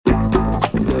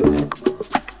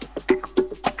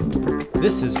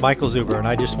This is Michael Zuber, and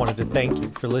I just wanted to thank you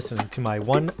for listening to my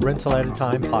One Rental at a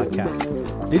Time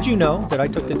podcast. Did you know that I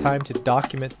took the time to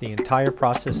document the entire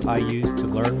process I used to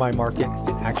learn my market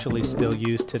and actually still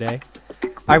use today?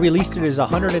 I released it as a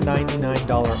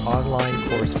 $199 online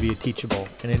course via Teachable,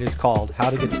 and it is called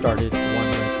How to Get Started One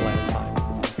Rental at a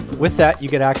Time. With that, you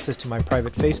get access to my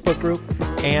private Facebook group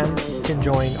and can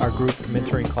join our group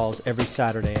mentoring calls every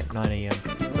Saturday at 9 a.m.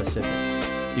 Pacific.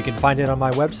 You can find it on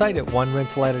my website at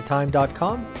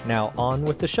onerentalatatime.com. Now on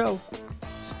with the show.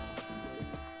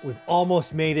 We've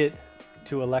almost made it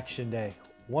to Election Day.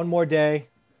 One more day.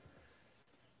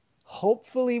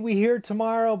 Hopefully we hear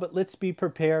tomorrow, but let's be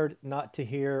prepared not to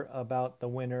hear about the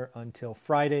winner until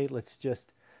Friday. Let's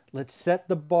set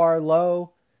the bar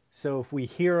low. So if we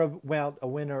hear about a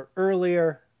winner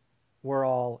earlier, we're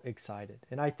all excited.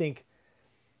 And I think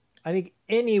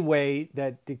any way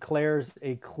that declares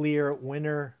a clear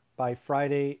winner by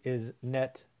Friday is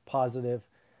net positive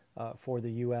for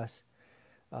the U.S.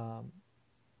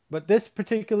 But this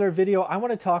particular video, I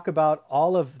want to talk about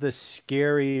all of the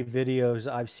scary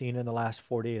videos I've seen in the last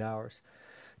 48 hours.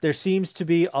 There seems to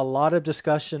be a lot of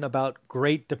discussion about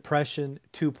Great Depression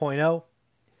 2.0.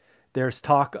 There's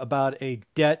talk about a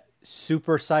debt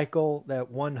super cycle,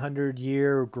 that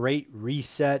 100-year Great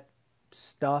Reset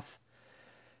stuff.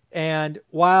 And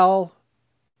while,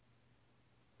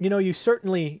 you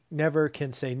certainly never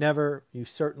can say never, you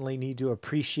certainly need to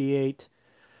appreciate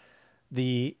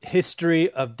the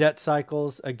history of debt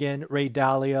cycles. Again, Ray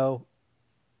Dalio,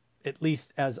 at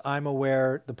least as I'm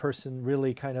aware, the person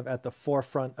really kind of at the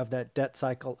forefront of that debt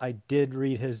cycle. I did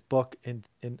read his book and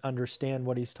understand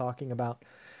what he's talking about.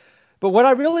 But what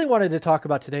I really wanted to talk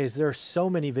about today is there are so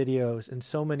many videos and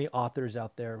so many authors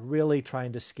out there really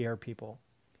trying to scare people.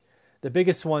 The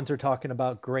biggest ones are talking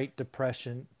about Great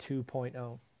Depression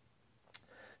 2.0.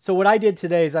 So what I did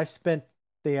today is I spent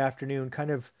the afternoon kind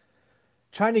of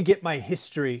trying to get my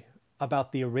history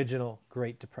about the original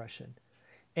Great Depression.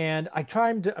 And I'm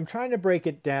trying to break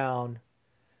it down,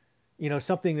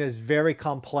 something that is very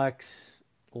complex,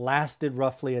 lasted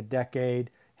roughly a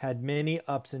decade, had many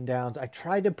ups and downs. I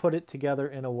tried to put it together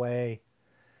in a way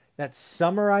that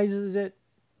summarizes it,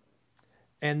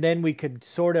 and then we could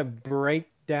sort of break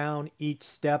down each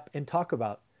step and talk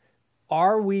about,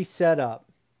 are we set up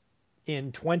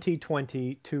in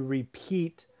 2020 to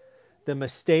repeat the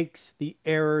mistakes, the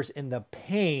errors, and the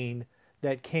pain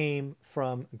that came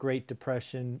from Great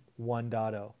Depression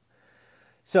 1.0?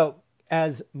 So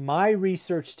as my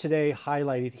research today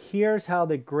highlighted, here's how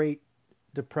the Great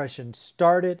Depression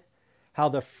started, how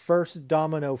the first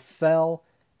domino fell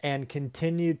and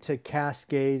continued to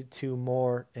cascade to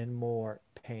more and more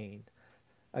pain.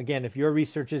 Again, if your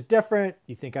research is different,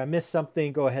 you think I missed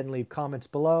something, go ahead and leave comments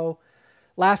below.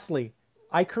 Lastly,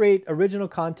 I create original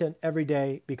content every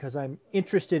day because I'm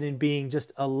interested in being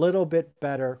just a little bit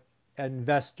better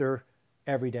investor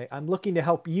every day. I'm looking to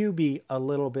help you be a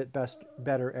little bit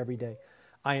better every day.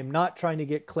 I am not trying to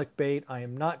get clickbait. I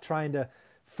am not trying to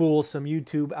fool some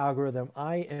YouTube algorithm.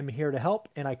 I am here to help,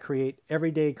 and I create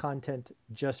everyday content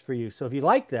just for you. So if you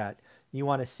like that, you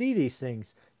want to see these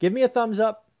things, give me a thumbs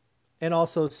up and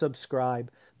also subscribe.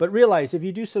 But realize if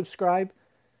you do subscribe,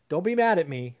 don't be mad at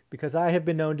me because I have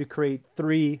been known to create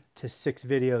 3 to 6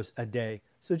 videos a day.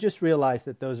 So just realize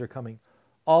that those are coming.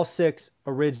 All 6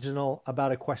 original,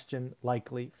 about a question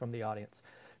likely from the audience.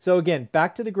 So again,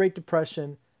 back to the Great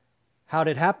Depression. How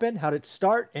did it happen? How did it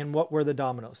start? And what were the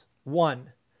dominoes?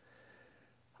 1,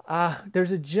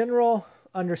 there's a general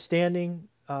understanding,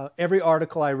 every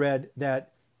article I read,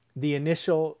 that the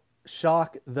initial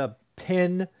shock, the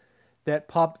pin that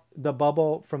popped the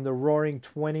bubble from the roaring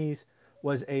 20s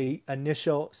was an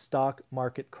initial stock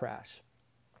market crash.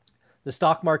 The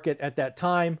stock market at that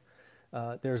time,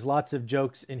 there's lots of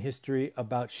jokes in history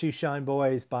about shoeshine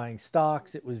boys buying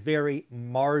stocks. It was very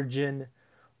margin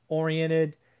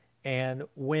oriented. And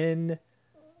when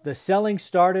the selling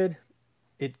started,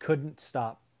 it couldn't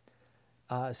stop.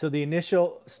 So the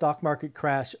initial stock market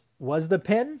crash was the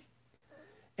pin.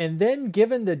 And then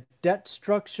given the debt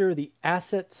structure, the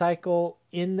asset cycle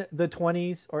in the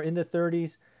 20s or in the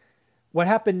 30s, what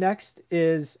happened next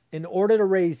is in order to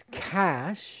raise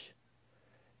cash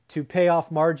to pay off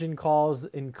margin calls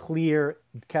and clear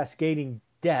cascading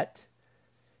debt,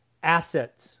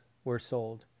 assets were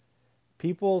sold.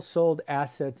 People sold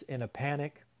assets in a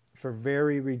panic for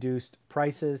very reduced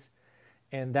prices,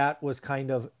 and that was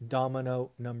kind of domino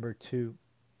number 2.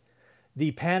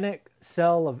 The panic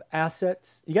sell of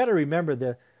assets, you got to remember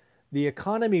the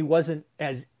economy wasn't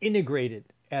as integrated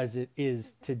as it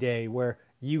is today, where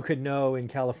you could know in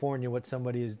California what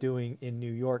somebody is doing in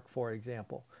New York, for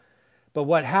example. But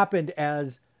what happened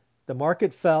as The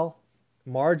market fell,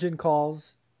 margin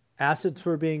calls, assets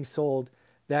were being sold.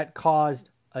 That caused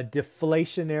a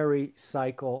deflationary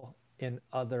cycle in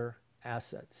other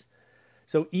assets.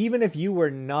 So even if you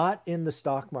were not in the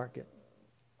stock market,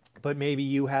 but maybe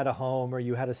you had a home or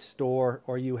you had a store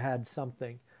or you had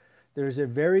something, there's a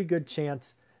very good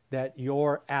chance that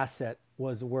your asset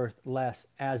was worth less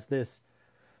as this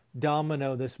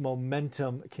domino, this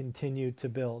momentum continued to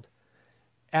build.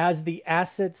 As the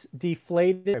assets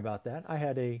deflated, sorry about that. I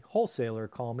had a wholesaler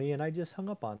call me and I just hung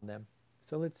up on them.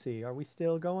 So let's see, are we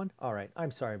still going? All right,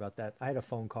 I'm sorry about that. I had a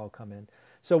phone call come in.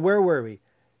 So where were we?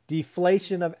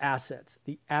 Deflation of assets.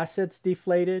 The assets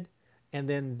deflated and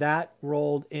then that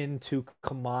rolled into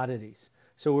commodities.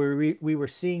 So we were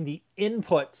seeing the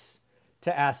inputs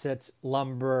to assets,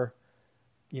 lumber,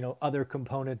 other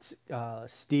components,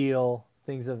 steel,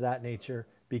 things of that nature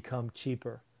become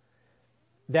cheaper.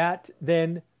 That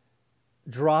then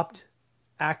dropped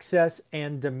access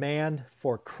and demand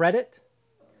for credit.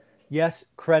 Yes,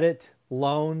 credit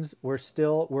loans were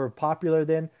popular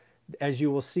then. As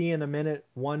you will see in a minute,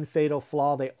 one fatal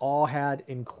flaw they all had,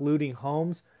 including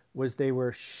homes, was they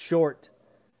were short.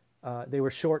 They were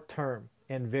short term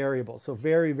and variable. So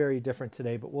very, very different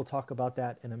today, but we'll talk about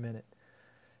that in a minute.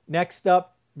 Next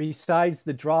up, besides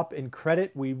the drop in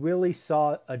credit, we really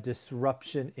saw a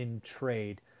disruption in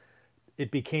trade. It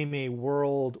became a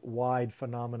worldwide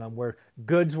phenomenon where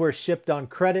goods were shipped on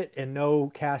credit and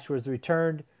no cash was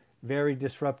returned. Very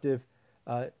disruptive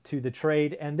to the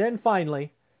trade. And then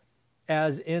finally,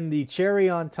 as in the cherry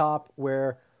on top,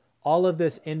 where all of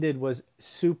this ended, was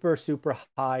super, super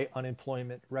high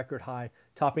unemployment, record high,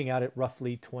 topping out at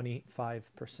roughly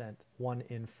 25%, 1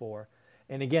 in 4.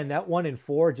 And again, that 1 in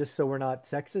 4, just so we're not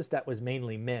sexist, that was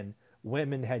mainly men.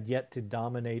 Women had yet to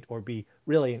dominate or be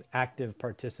really an active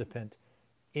participant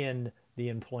in the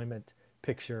employment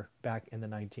picture back in the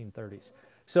 1930s.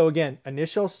 So again,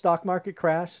 initial stock market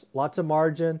crash, lots of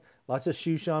margin, lots of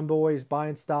shoeshine boys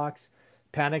buying stocks,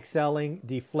 panic selling,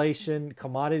 deflation,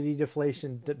 commodity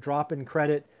deflation, drop in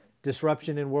credit,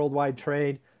 disruption in worldwide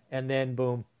trade, and then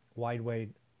boom,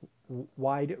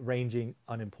 wide-ranging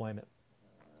unemployment.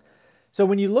 So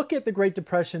when you look at the Great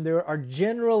Depression, there are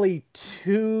generally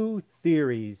two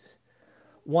theories.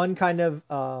 One kind of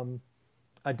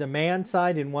a demand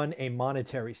side and one a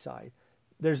monetary side.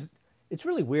 It's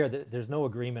really weird that there's no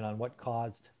agreement on what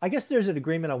caused. I guess there's an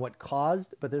agreement on what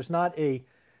caused, but there's not a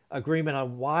agreement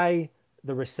on why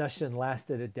the recession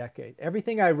lasted a decade.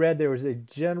 Everything I read, there was a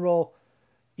general,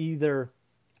 either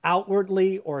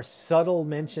outwardly or subtle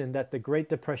mention that the Great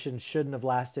Depression shouldn't have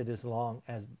lasted as long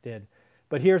as it did.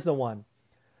 But here's the one.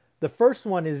 The first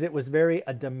one is it was very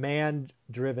a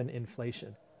demand-driven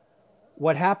inflation.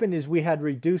 What happened is we had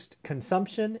reduced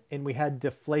consumption and we had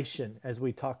deflation, as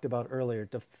we talked about earlier.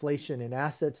 Deflation in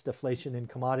assets, deflation in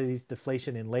commodities,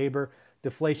 deflation in labor,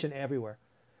 deflation everywhere.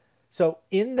 So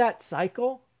in that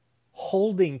cycle,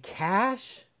 holding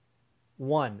cash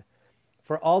won.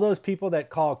 For all those people that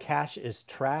call cash is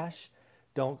trash,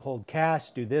 don't hold cash,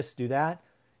 do this, do that.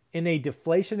 In a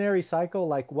deflationary cycle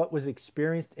like what was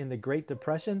experienced in the Great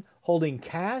Depression, holding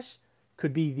cash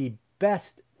could be the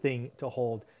best thing to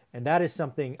hold. And that is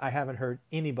something I haven't heard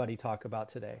anybody talk about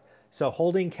today. So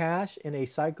holding cash in a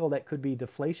cycle that could be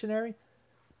deflationary,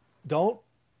 don't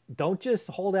just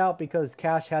hold out because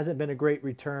cash hasn't been a great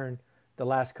return the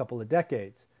last couple of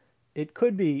decades. It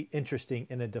could be interesting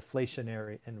in a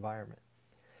deflationary environment.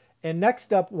 And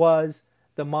next up was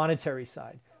the monetary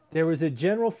side. There was a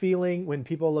general feeling when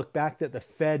people look back that the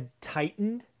Fed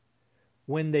tightened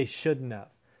when they shouldn't have.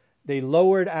 They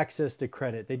lowered access to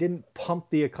credit. They didn't pump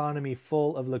the economy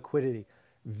full of liquidity.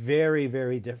 Very,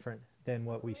 very different than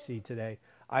what we see today.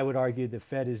 I would argue the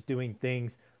Fed is doing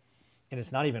things, and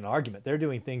it's not even an argument. They're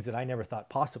doing things that I never thought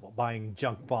possible, buying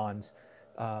junk bonds,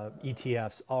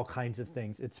 ETFs, all kinds of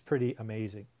things. It's pretty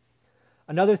amazing.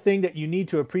 Another thing that you need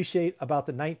to appreciate about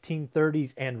the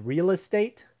 1930s and real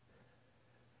estate,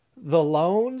 the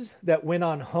loans that went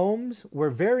on homes were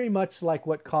very much like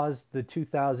what caused the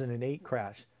 2008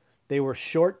 crash. They were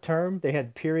short term. They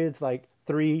had periods like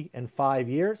 3 and 5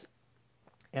 years,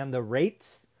 and the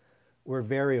rates were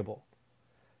variable.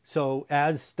 So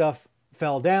as stuff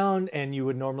fell down and you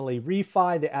would normally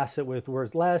refi, the asset was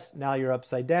worth less. Now you're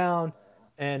upside down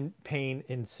and pain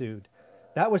ensued.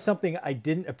 That was something I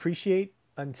didn't appreciate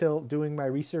until doing my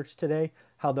research today,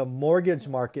 how the mortgage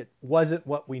market wasn't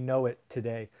what we know it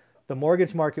today. The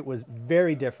mortgage market was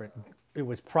very different. It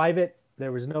was private.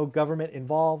 There was no government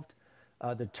involved.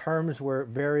 The terms were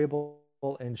variable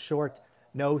and short,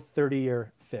 no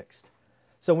 30-year fixed.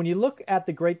 So when you look at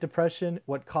the Great Depression,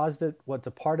 what caused it, what's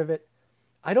a part of it,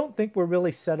 I don't think we're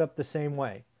really set up the same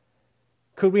way.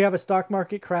 Could we have a stock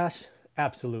market crash?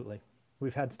 Absolutely.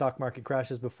 We've had stock market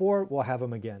crashes before. We'll have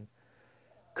them again.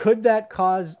 Could that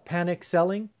cause panic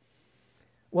selling?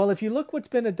 Well, if you look what's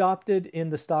been adopted in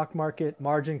the stock market,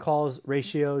 margin calls,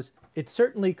 ratios, it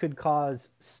certainly could cause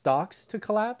stocks to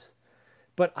collapse,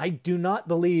 but I do not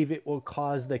believe it will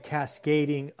cause the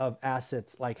cascading of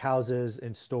assets like houses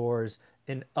and stores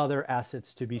and other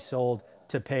assets to be sold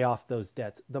to pay off those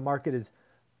debts. The market is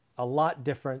a lot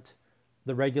different.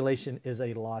 The regulation is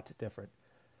a lot different.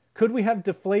 Could we have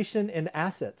deflation in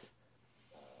assets?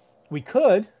 We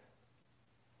could.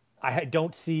 I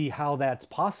don't see how that's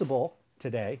possible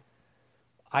today.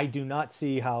 I do not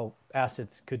see how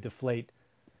assets could deflate,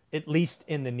 at least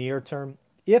in the near term.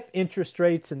 If interest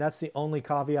rates, and that's the only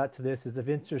caveat to this, is if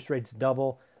interest rates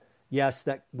double, yes,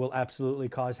 that will absolutely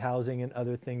cause housing and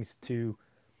other things to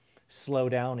slow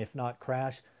down, if not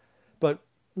crash. But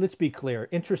let's be clear,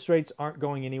 interest rates aren't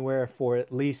going anywhere for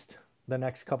at least the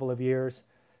next couple of years.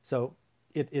 So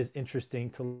it is interesting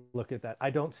to look at that.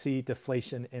 I don't see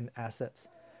deflation in assets.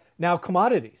 Now,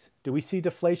 commodities. Do we see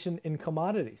deflation in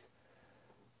commodities?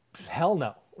 Hell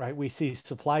no, right? We see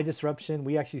supply disruption.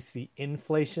 We actually see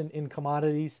inflation in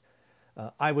commodities.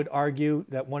 I would argue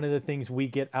that one of the things we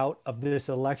get out of this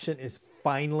election is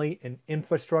finally an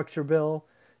infrastructure bill.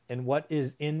 And what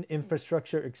is in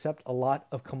infrastructure except a lot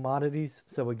of commodities?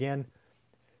 So again,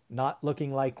 not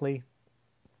looking likely.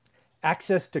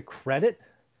 Access to credit.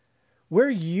 We're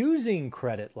using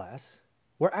credit less.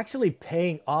 We're actually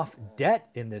paying off debt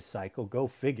in this cycle, go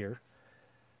figure.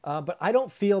 But I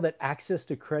don't feel that access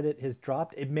to credit has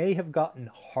dropped. It may have gotten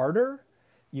harder.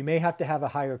 You may have to have a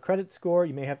higher credit score.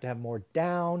 You may have to have more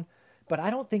down. But I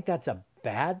don't think that's a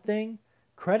bad thing.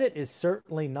 Credit is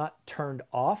certainly not turned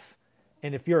off.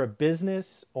 And if you're a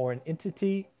business or an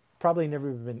entity, probably never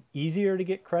been easier to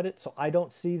get credit. So I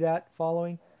don't see that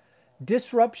following.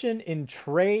 Disruption in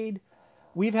trade.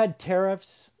 We've had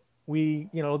tariffs.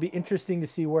 It'll be interesting to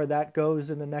see where that goes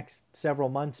in the next several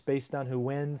months based on who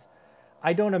wins.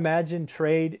 I don't imagine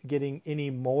trade getting any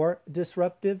more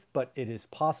disruptive, but it is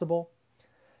possible.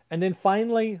 And then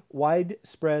finally,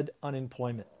 widespread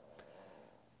unemployment.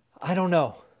 I don't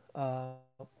know.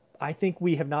 I think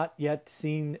we have not yet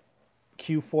seen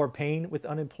Q4 pain with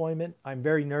unemployment. I'm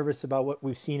very nervous about what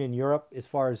we've seen in Europe as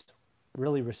far as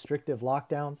really restrictive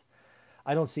lockdowns.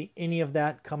 I don't see any of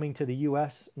that coming to the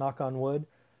US, knock on wood.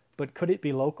 But could it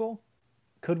be local?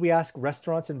 Could we ask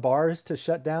restaurants and bars to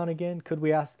shut down again? Could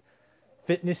we ask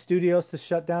fitness studios to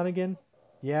shut down again?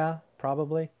 Yeah,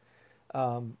 probably.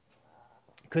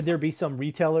 Could there be some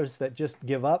retailers that just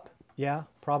give up? Yeah,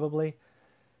 probably.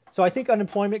 So I think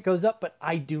unemployment goes up, but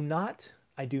I do not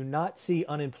see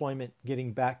unemployment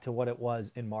getting back to what it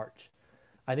was in March.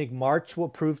 I think March will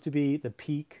prove to be the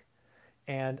peak,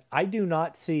 and I do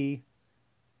not see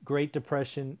Great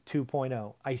Depression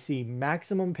 2.0. I see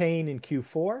maximum pain in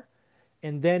Q4.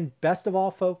 And then best of all,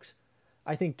 folks,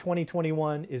 I think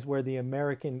 2021 is where the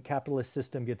American capitalist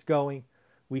system gets going.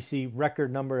 We see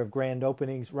record number of grand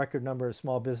openings, record number of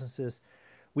small businesses.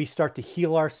 We start to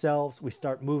heal ourselves. We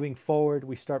start moving forward.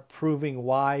 We start proving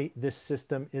why this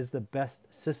system is the best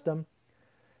system.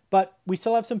 But we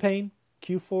still have some pain.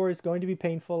 Q4 is going to be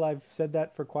painful. I've said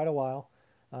that for quite a while.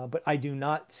 But I do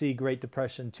not see Great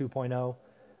Depression 2.0.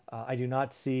 I do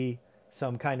not see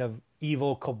some kind of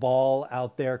evil cabal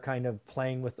out there kind of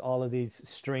playing with all of these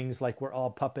strings like we're all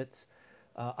puppets.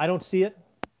 I don't see it.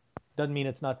 Doesn't mean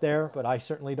it's not there, but I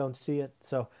certainly don't see it.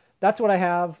 So that's what I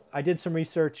have. I did some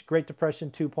research, Great Depression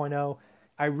 2.0.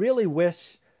 I really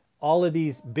wish all of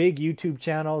these big YouTube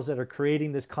channels that are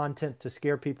creating this content to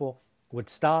scare people would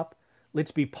stop.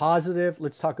 Let's be positive.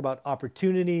 Let's talk about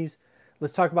opportunities.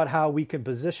 Let's talk about how we can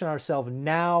position ourselves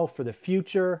now for the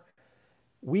future.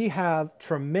 We have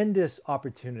tremendous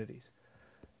opportunities.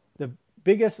 The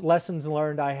biggest lessons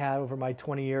learned I had over my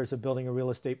 20 years of building a real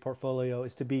estate portfolio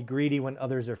is to be greedy when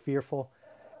others are fearful.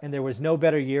 And there was no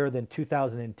better year than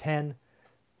 2010.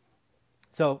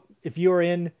 So if you're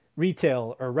in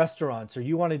retail or restaurants or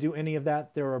you want to do any of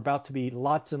that, there are about to be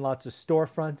lots and lots of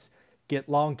storefronts, get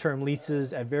long-term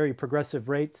leases at very progressive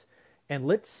rates. And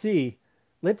let's see.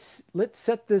 Let's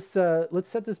set this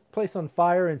place on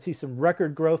fire and see some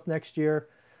record growth next year.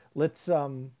 Let's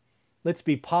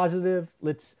be positive.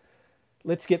 Let's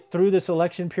get through this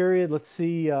election period. Let's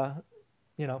see. I'm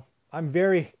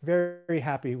very, very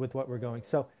happy with what we're going.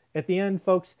 So at the end,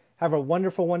 folks, have a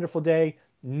wonderful, wonderful day.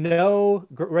 No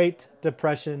Great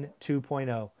Depression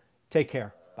 2.0. Take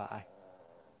care. Bye.